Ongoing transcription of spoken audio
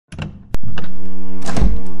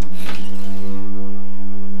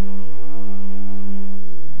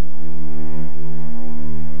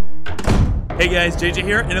Hey guys, JJ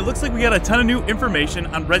here, and it looks like we got a ton of new information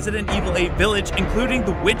on Resident Evil 8 Village, including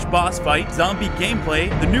the witch boss fight, zombie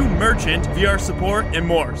gameplay, the new merchant, VR support, and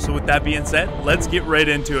more. So with that being said, let's get right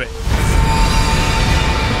into it.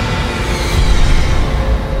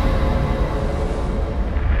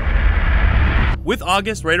 With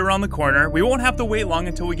August right around the corner, we won't have to wait long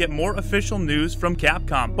until we get more official news from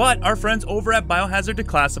Capcom. But our friends over at Biohazard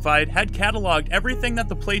Declassified had cataloged everything that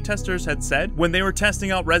the playtesters had said when they were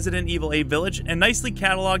testing out Resident Evil 8 Village and nicely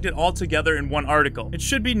cataloged it all together in one article. It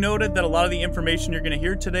should be noted that a lot of the information you're going to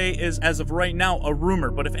hear today is, as of right now, a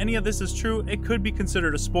rumor, but if any of this is true, it could be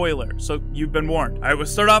considered a spoiler, so you've been warned. Alright, we'll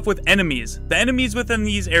start off with enemies. The enemies within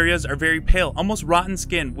these areas are very pale, almost rotten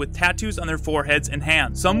skin, with tattoos on their foreheads and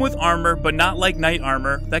hands. Some with armor, but not like night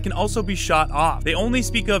armor, that can also be shot off. They only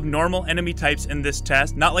speak of normal enemy types in this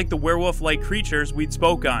test, not like the werewolf-like creatures we'd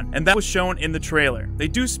spoke on, and that was shown in the trailer. They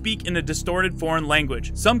do speak in a distorted foreign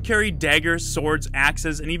language. Some carry daggers, swords,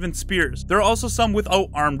 axes, and even spears. There are also some without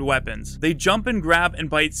armed weapons. They jump and grab and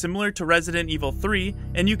bite similar to Resident Evil 3,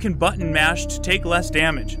 and you can button mash to take less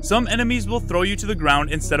damage. Some enemies will throw you to the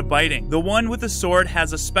ground instead of biting. The one with the sword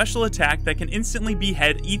has a special attack that can instantly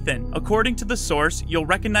behead Ethan. According to the source, you'll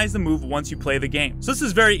recognize the move once you play the game. So this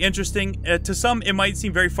is very interesting. To some, it might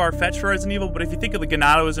seem very far-fetched for Resident Evil, but if you think of the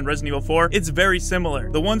Ganados in Resident Evil 4, it's very similar.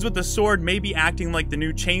 The ones with the sword may be acting like the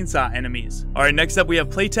new chainsaw enemies. Alright, next up we have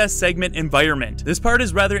playtest segment environment. This part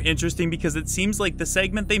is rather interesting because it seems like the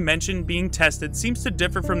segment they mentioned being tested seems to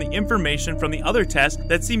differ from the information from the other tests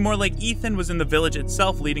that seem more like Ethan was in the village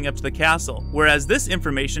itself leading up to the castle, whereas this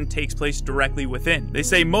information takes place directly within. They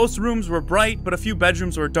say most rooms were bright, but a few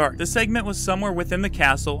bedrooms were dark. The segment was somewhere within the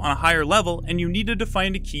castle on a higher level, and you needed to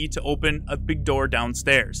find a key to open a big door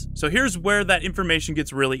downstairs. So here's where that information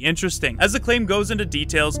gets really interesting, as the claim goes into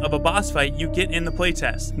details of a boss fight you get in the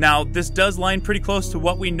playtest. Now, this does line pretty close to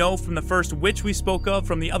what we know from the first witch we spoke of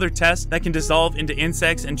from the other test that can dissolve into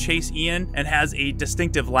insects and chase Ian and has a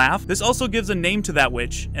distinctive laugh. This also gives a name to that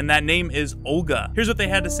witch, and that name is Olga. Here's what they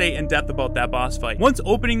had to say in depth about that boss fight. Once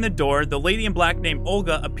opening the door, the lady in black named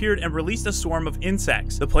Olga appeared and released a swarm of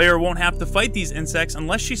insects. The player won't have to fight these insects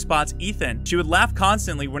unless she spots Ethan. She would laugh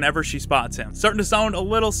constantly whenever she spots him. Starting to sound a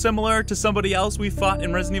little similar to somebody else we fought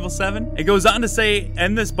in Resident Evil 7. It goes on to say,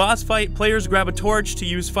 in this boss fight, players grab a torch to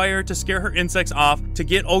use fire to scare her insects off to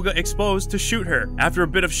get Olga exposed to shoot her. After a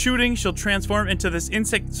bit of shooting, she'll transform into this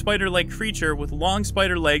insect spider-like creature with long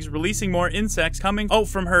spider legs, releasing more insects coming out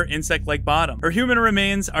from her insect-like bottom. Her human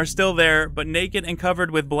remains are still there, but naked and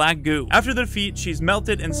covered with black goo. After the defeat, she's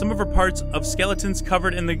melted and some of her parts of skeletons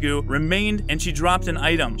covered in the goo remained, and she dropped an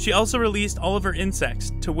item. She also released all of her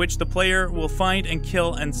insects, to which the player will find and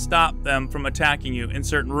kill and stop them from attacking you in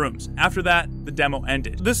certain rooms. After that, the demo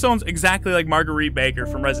ended. This sounds exactly like Marguerite Baker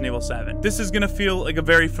from Resident Evil 7. This is gonna feel like a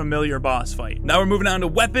very familiar boss fight. Now we're moving on to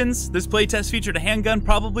weapons. This playtest featured a handgun,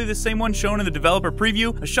 probably the same one shown in the developer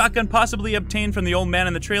preview, a shotgun possibly obtained from the old man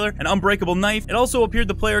in the trailer, an unbreakable knife. It also appeared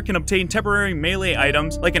the player can obtain temporary melee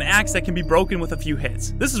items, like an axe that can be broken with a few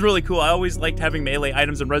hits. This is really cool. I always liked having melee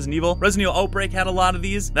items in Resident Evil. Resident Evil Outbreak had a lot of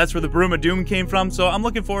these. That's where the Broom of Doom came from, so I'm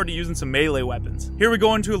looking forward to using some melee weapons. Here we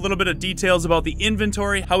go into a little bit of details about the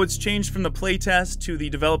inventory, how it's changed from the playtest to the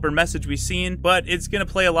developer message we've seen, but it's gonna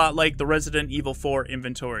play a lot like the Resident Evil 4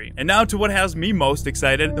 inventory. And now to what has me most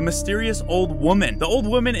excited, the mysterious old woman. The old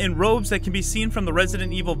woman in robes that can be seen from the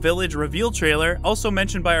Resident Evil Village reveal trailer, also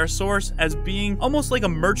mentioned by our source as being almost like a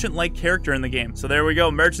merchant-like character in the game. So there we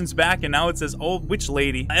go, merchant's back, and now it says old witch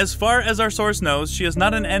lady. As far as our source knows, she is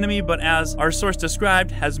not an enemy, but as our source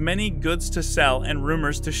described, has many goods to sell and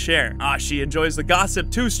rumors to share. She enjoys the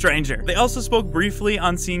gossip too, stranger. They also spoke briefly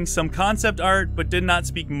on seeing some concept art, but did not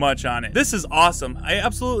speak much on it. This is awesome. I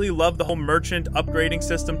absolutely love the whole merchant upgrading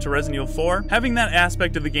system to Resident Evil 4. Having that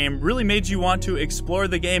aspect of the game really made you want to explore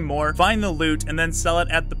the game more, find the loot, and then sell it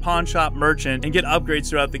at the pawn shop merchant and get upgrades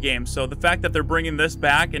throughout the game. So the fact that they're bringing this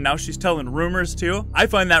back and now she's telling rumors too, I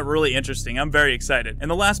find that really interesting. I'm very excited. And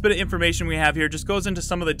the last bit of information we have here just goes into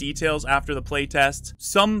some of the details after the playtest.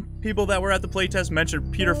 Some people that were at the playtest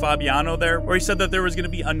mentioned Peter Fabiano there, where he said that there was going to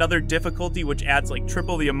be another difficulty which adds like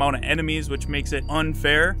triple the amount of enemies, which makes it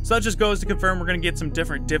unfair. So that just goes to confirm we're going to get some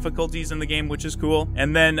different difficulties in the game, which is cool.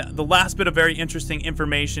 And then the last bit of very interesting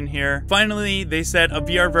information here. Finally, they said a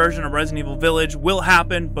VR version of Resident Evil Village will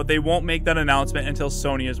happen, but they won't make that announcement until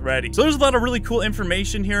Sony is ready. So there's a lot of really cool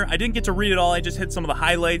information here. I didn't get to read it all, I just hit some of the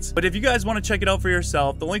highlights. But if you guys want to check it out for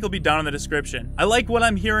yourself, the link will be down in the description. I like what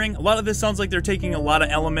I'm hearing. A lot of this sounds like they're taking a lot of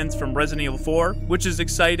elements from Resident Evil 4, which is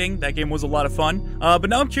exciting. That game was a lot of fun. But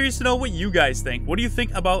now I'm curious to know what you guys think. What do you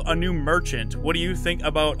think about a new merchant merchant? What do you think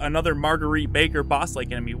about another Marguerite Baker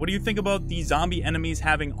boss-like enemy? What do you think about the zombie enemies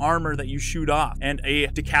having armor that you shoot off and a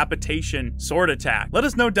decapitation sword attack? Let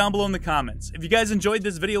us know down below in the comments. If you guys enjoyed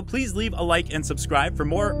this video, please leave a like and subscribe for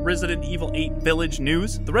more Resident Evil 8 Village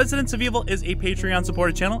news. The Residents of Evil is a Patreon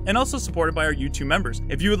supported channel and also supported by our YouTube members.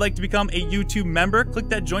 If you would like to become a YouTube member, click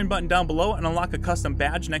that join button down below and unlock a custom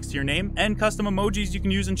badge next to your name and custom emojis you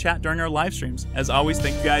can use in chat during our live streams. As always,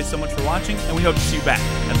 thank you guys so much for watching, and we hope to see you back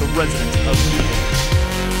at the Residents of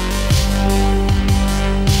Evil.